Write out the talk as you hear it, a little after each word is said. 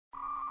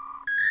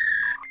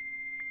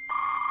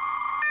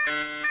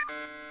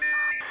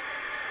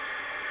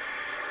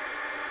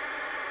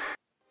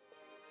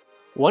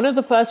One of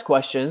the first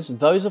questions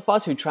those of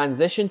us who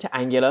transition to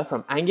Angular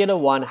from Angular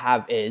 1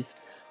 have is,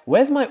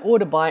 where's my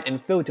order by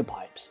and filter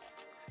pipes?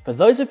 For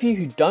those of you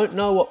who don't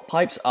know what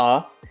pipes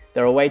are,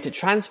 they're a way to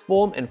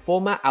transform and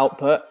format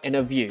output in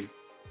a view.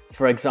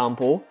 For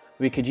example,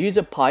 we could use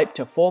a pipe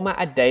to format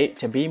a date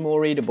to be more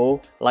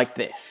readable like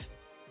this.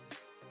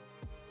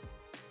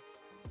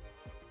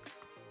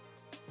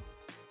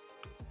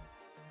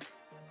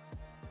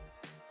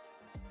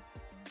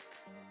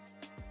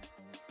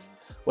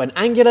 When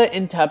Angular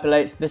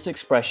interpolates this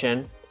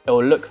expression, it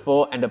will look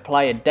for and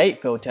apply a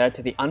date filter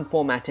to the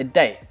unformatted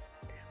date.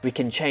 We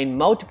can chain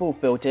multiple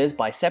filters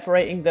by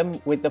separating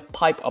them with the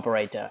pipe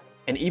operator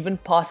and even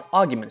pass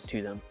arguments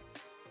to them.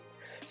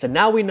 So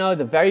now we know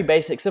the very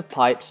basics of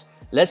pipes,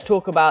 let's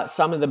talk about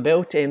some of the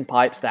built-in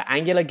pipes that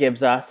Angular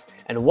gives us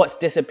and what's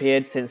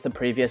disappeared since the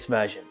previous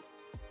version.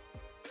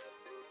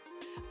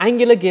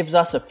 Angular gives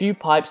us a few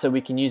pipes that we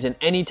can use in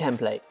any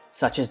template,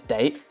 such as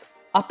date,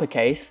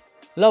 uppercase,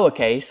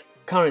 lowercase,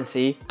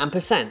 currency, and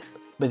 %,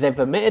 but they've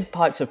omitted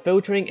pipes for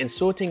filtering and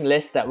sorting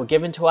lists that were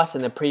given to us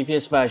in the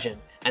previous version,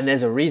 and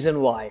there's a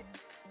reason why.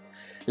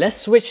 Let's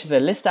switch to the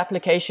list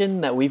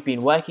application that we've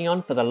been working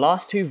on for the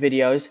last two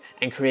videos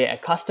and create a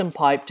custom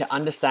pipe to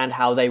understand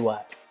how they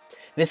work.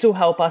 This will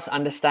help us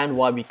understand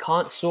why we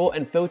can't sort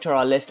and filter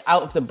our list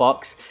out of the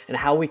box and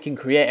how we can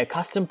create a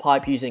custom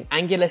pipe using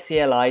Angular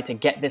CLI to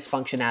get this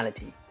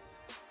functionality.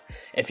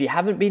 If you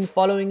haven't been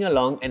following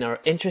along and are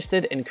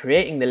interested in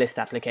creating the list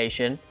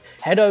application,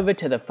 head over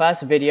to the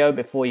first video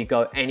before you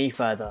go any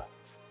further.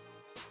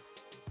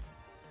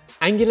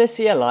 Angular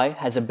CLI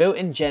has a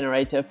built-in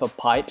generator for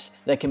pipes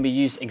that can be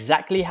used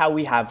exactly how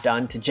we have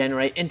done to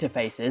generate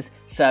interfaces,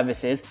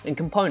 services, and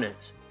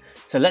components.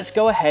 So let's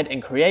go ahead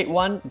and create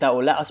one that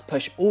will let us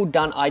push all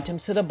done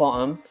items to the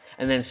bottom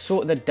and then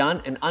sort the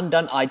done and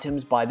undone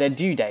items by their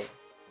due date.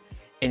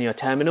 In your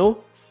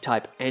terminal,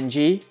 type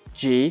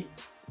ng-cli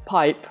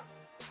pipe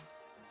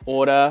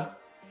order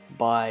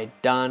by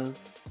done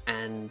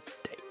and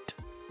date.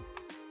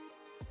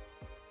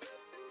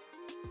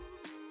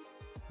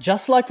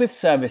 Just like with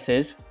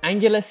services,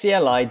 Angular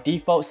CLI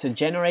defaults to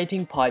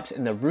generating pipes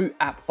in the root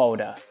app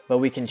folder, but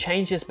we can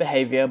change this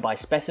behavior by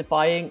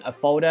specifying a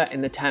folder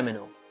in the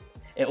terminal.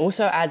 It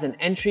also adds an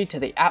entry to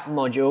the app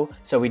module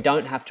so we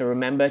don't have to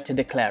remember to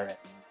declare it.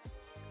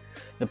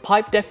 The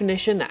pipe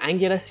definition that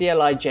Angular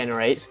CLI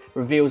generates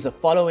reveals the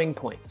following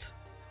points.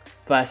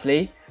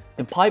 Firstly,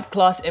 the pipe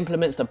class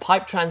implements the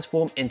pipe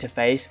transform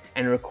interface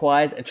and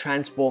requires a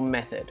transform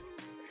method.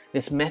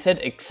 This method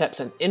accepts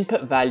an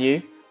input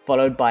value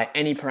followed by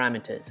any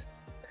parameters.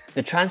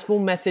 The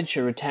transform method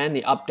should return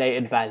the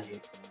updated value.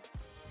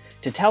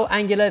 To tell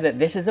Angular that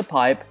this is a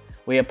pipe,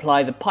 we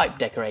apply the pipe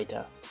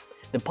decorator.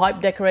 The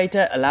pipe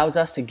decorator allows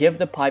us to give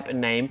the pipe a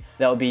name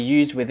that will be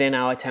used within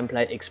our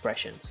template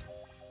expressions.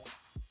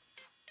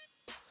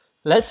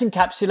 Let's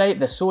encapsulate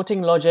the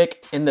sorting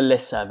logic in the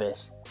list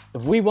service.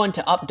 If we want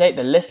to update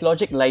the list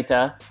logic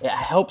later, it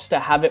helps to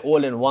have it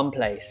all in one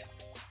place.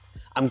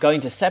 I'm going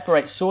to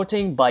separate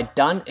sorting by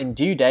done and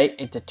due date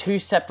into two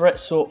separate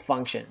sort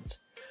functions.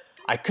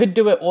 I could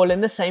do it all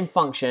in the same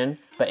function,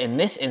 but in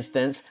this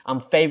instance, I'm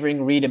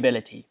favoring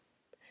readability.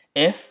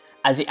 If,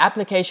 as the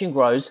application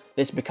grows,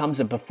 this becomes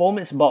a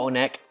performance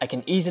bottleneck, I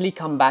can easily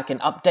come back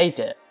and update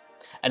it.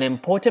 An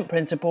important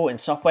principle in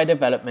software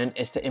development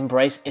is to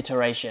embrace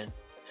iteration.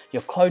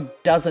 Your code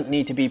doesn't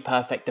need to be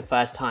perfect the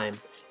first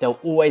time. There'll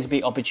always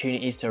be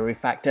opportunities to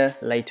refactor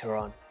later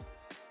on.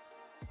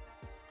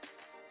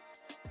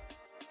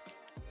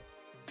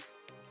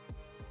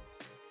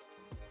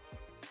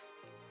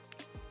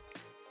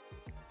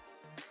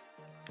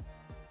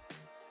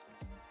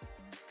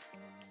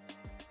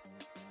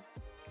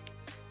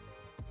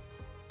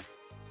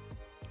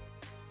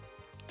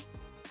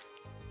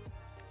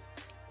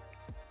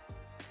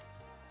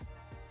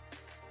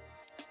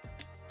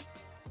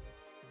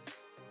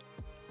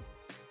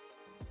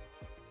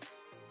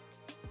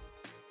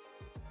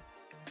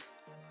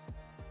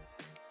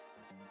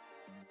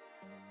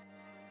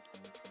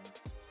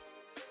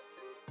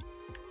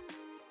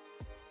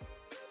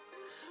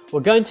 We're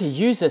going to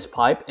use this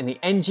pipe in the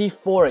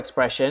ng-for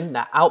expression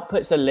that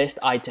outputs the list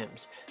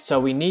items,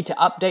 so we need to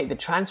update the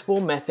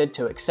transform method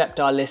to accept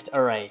our list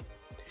array.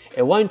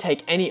 It won't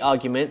take any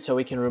argument, so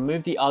we can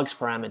remove the args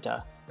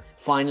parameter.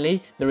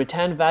 Finally, the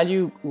return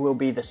value will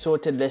be the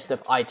sorted list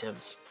of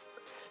items.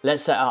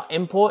 Let's set our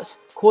imports,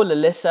 call the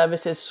list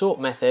services sort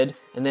method,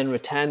 and then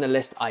return the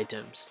list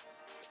items.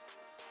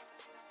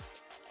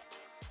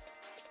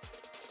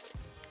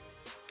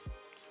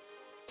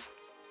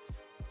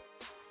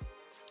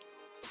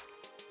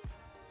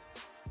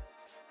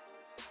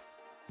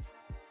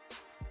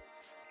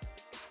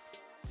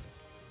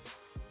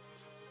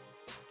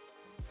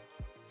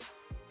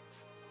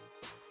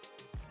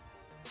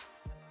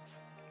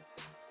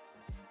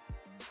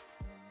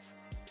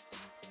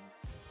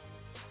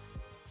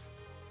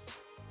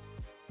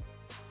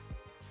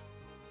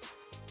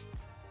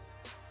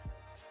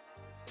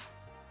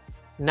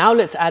 Now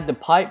let's add the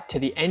pipe to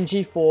the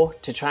ng-for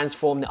to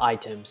transform the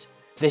items.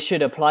 This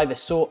should apply the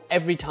sort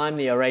every time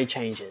the array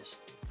changes.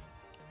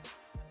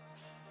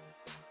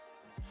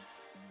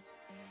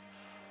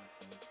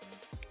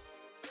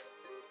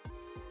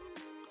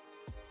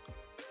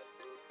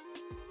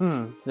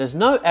 There's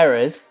no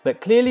errors, but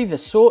clearly the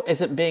sort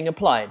isn't being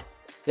applied.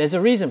 There's a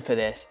reason for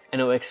this,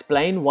 and it will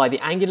explain why the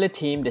Angular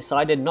team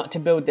decided not to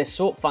build this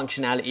sort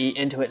functionality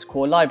into its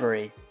core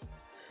library.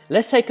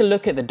 Let's take a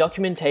look at the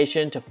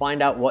documentation to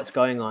find out what's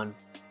going on.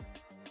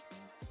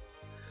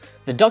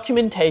 The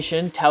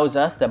documentation tells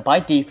us that by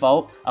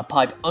default, a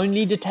pipe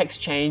only detects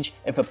change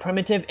if a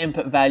primitive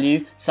input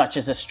value, such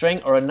as a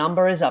string or a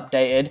number, is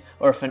updated,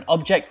 or if an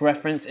object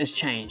reference is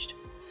changed.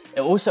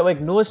 It also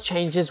ignores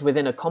changes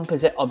within a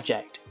composite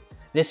object.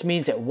 This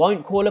means it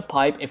won't call a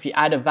pipe if you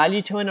add a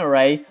value to an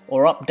array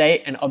or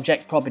update an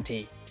object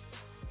property.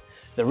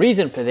 The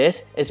reason for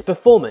this is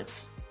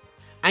performance.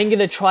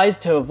 Angular tries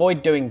to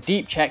avoid doing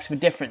deep checks for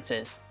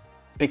differences.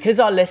 Because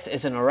our list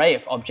is an array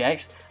of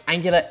objects,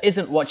 Angular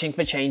isn't watching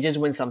for changes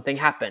when something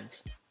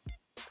happens.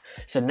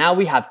 So now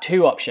we have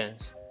two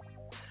options.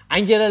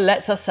 Angular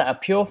lets us set a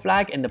pure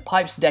flag in the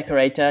pipe's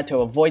decorator to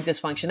avoid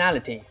this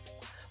functionality.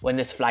 When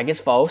this flag is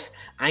false,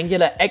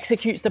 Angular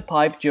executes the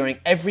pipe during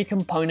every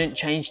component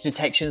change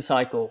detection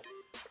cycle.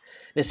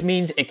 This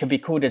means it can be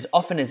called as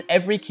often as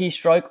every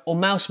keystroke or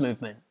mouse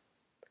movement.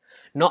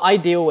 Not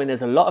ideal when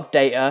there's a lot of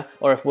data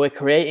or if we're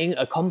creating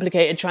a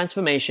complicated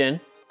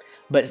transformation,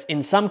 but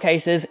in some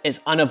cases it's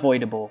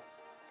unavoidable.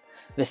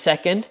 The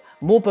second,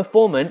 more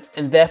performant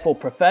and therefore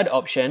preferred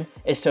option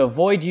is to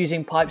avoid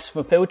using pipes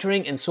for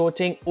filtering and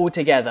sorting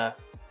altogether.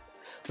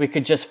 We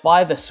could just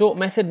fire the sort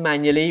method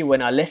manually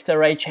when our list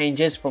array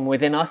changes from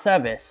within our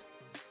service.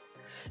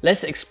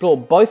 Let's explore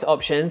both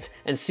options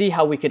and see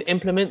how we could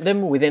implement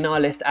them within our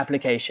list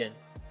application.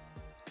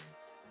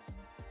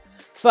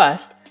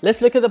 First,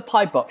 let's look at the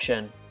pipe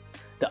option.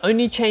 The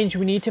only change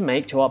we need to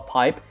make to our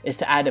pipe is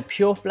to add a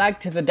pure flag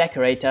to the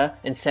decorator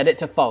and set it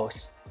to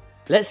false.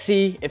 Let's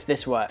see if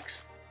this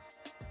works.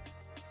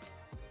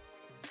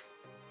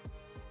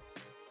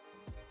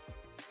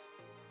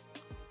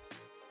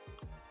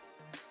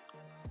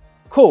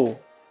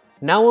 Cool.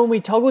 Now when we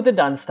toggle the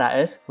done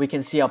status, we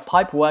can see our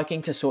pipe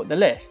working to sort the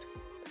list.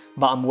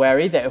 But I'm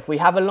wary that if we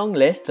have a long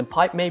list, the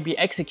pipe may be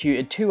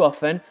executed too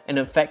often and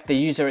affect the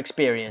user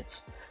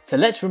experience. So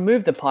let's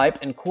remove the pipe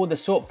and call the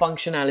sort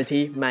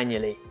functionality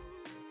manually.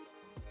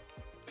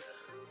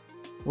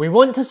 We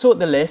want to sort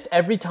the list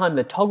every time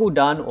the toggle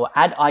done or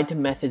add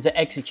item methods are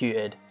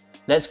executed.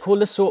 Let's call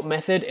the sort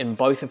method in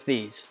both of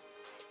these.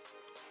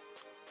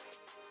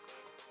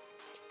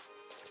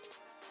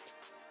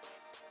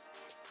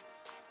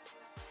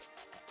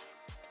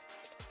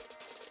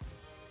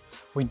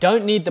 We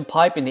don't need the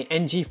pipe in the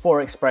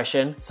ng-for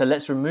expression, so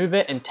let's remove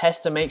it and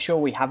test to make sure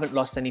we haven't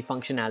lost any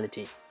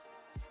functionality.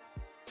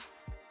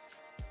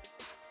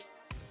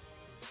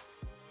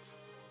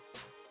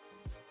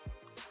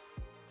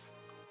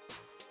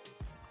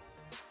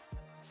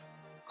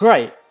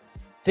 Great!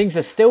 Things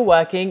are still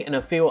working and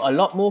I feel a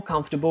lot more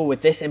comfortable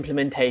with this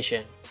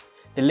implementation.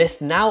 The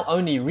list now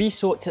only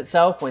resorts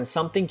itself when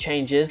something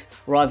changes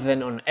rather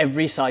than on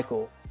every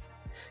cycle.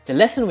 The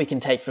lesson we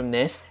can take from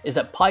this is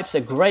that pipes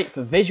are great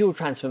for visual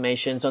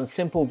transformations on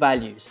simple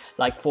values,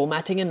 like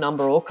formatting a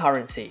number or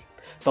currency.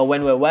 But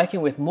when we're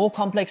working with more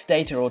complex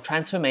data or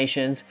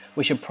transformations,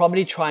 we should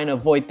probably try and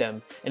avoid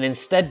them, and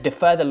instead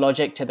defer the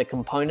logic to the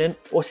component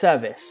or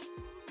service.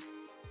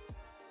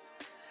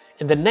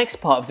 In the next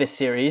part of this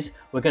series,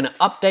 we're going to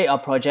update our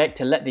project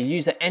to let the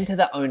user enter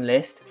their own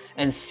list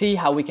and see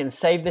how we can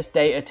save this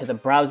data to the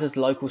browser's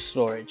local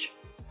storage.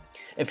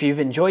 If you've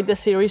enjoyed this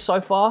series so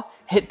far,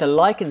 hit the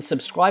like and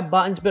subscribe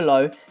buttons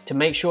below to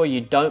make sure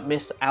you don't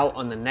miss out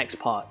on the next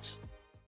parts.